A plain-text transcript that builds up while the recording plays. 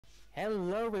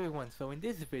Hello everyone, so in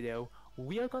this video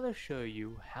we are gonna show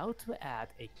you how to add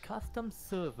a custom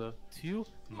server to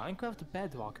Minecraft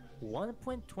Bedrock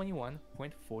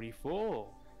 1.21.44.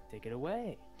 Take it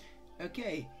away.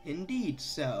 Okay, indeed.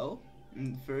 So,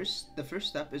 the first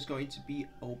step is going to be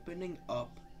opening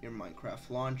up your Minecraft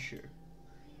launcher.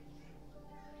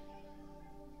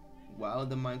 While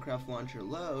the Minecraft launcher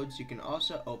loads, you can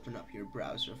also open up your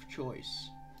browser of choice.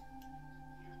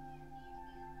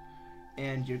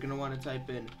 And you're going to want to type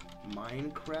in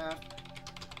Minecraft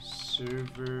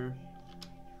server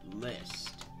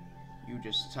list. You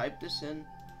just type this in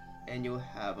and you'll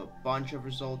have a bunch of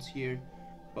results here.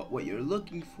 But what you're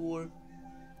looking for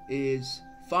is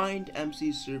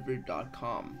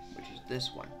findmcserver.com, which is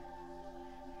this one.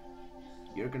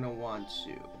 You're going to want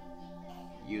to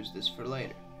use this for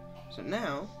later. So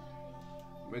now,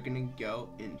 we're going to go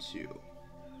into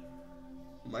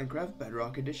Minecraft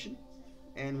Bedrock Edition,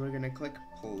 and we're going to click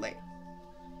play.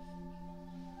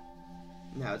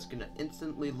 Now it's going to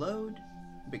instantly load,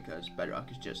 because Bedrock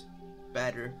is just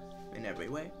better in every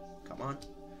way. Come on.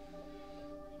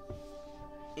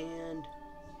 And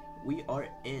we are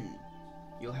in.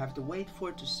 You'll have to wait for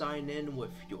it to sign in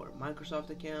with your Microsoft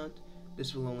account.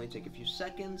 This will only take a few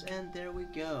seconds, and there we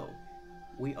go.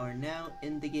 We are now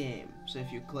in the game. So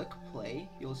if you click play,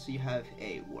 you'll see you have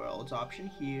a worlds option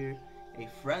here, a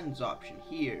friends option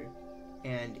here,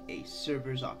 and a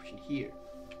servers option here.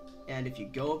 And if you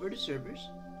go over to servers,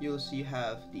 you'll see you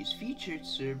have these featured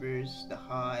servers: the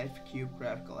Hive,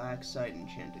 CubeCraft, Galaxite,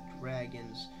 Enchanted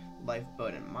Dragons,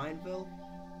 Lifeboat, and Mineville.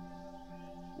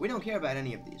 We don't care about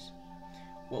any of these.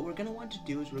 What we're going to want to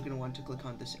do is we're going to want to click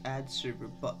on this add server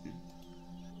button.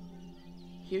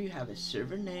 Here you have a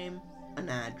server name, an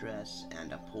address,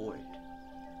 and a port.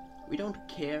 We don't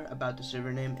care about the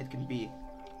server name. It can be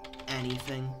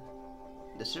anything.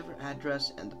 The server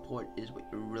address and the port is what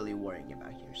you're really worrying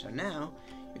about here. So now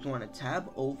you're going to want to tab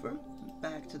over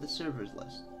back to the servers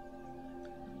list.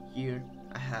 Here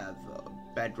I have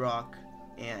Bedrock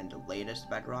and latest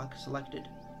Bedrock selected,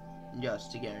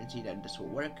 just to guarantee that this will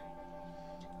work.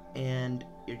 And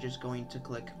you're just going to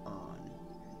click on,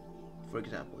 for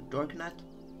example, Dorknet,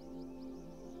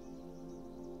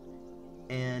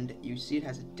 and you see it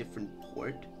has a different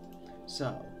port.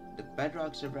 So the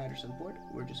Bedrock server address and port,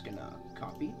 we're just gonna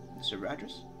copy the server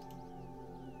address,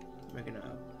 we're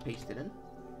gonna paste it in,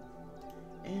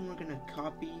 and we're gonna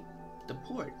copy the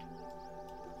port,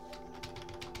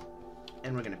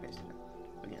 and we're gonna paste it in.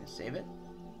 We're gonna save it,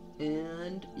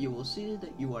 and you will see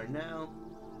that you are now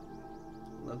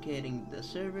locating the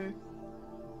server.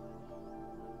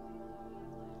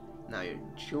 Now you're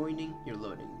joining, you're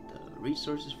loading the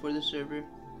resources for the server,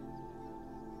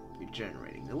 you're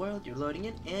generating the world, you're loading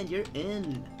it, and you're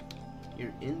in.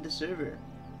 You're in the server.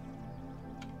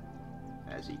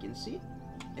 As you can see,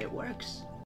 it works.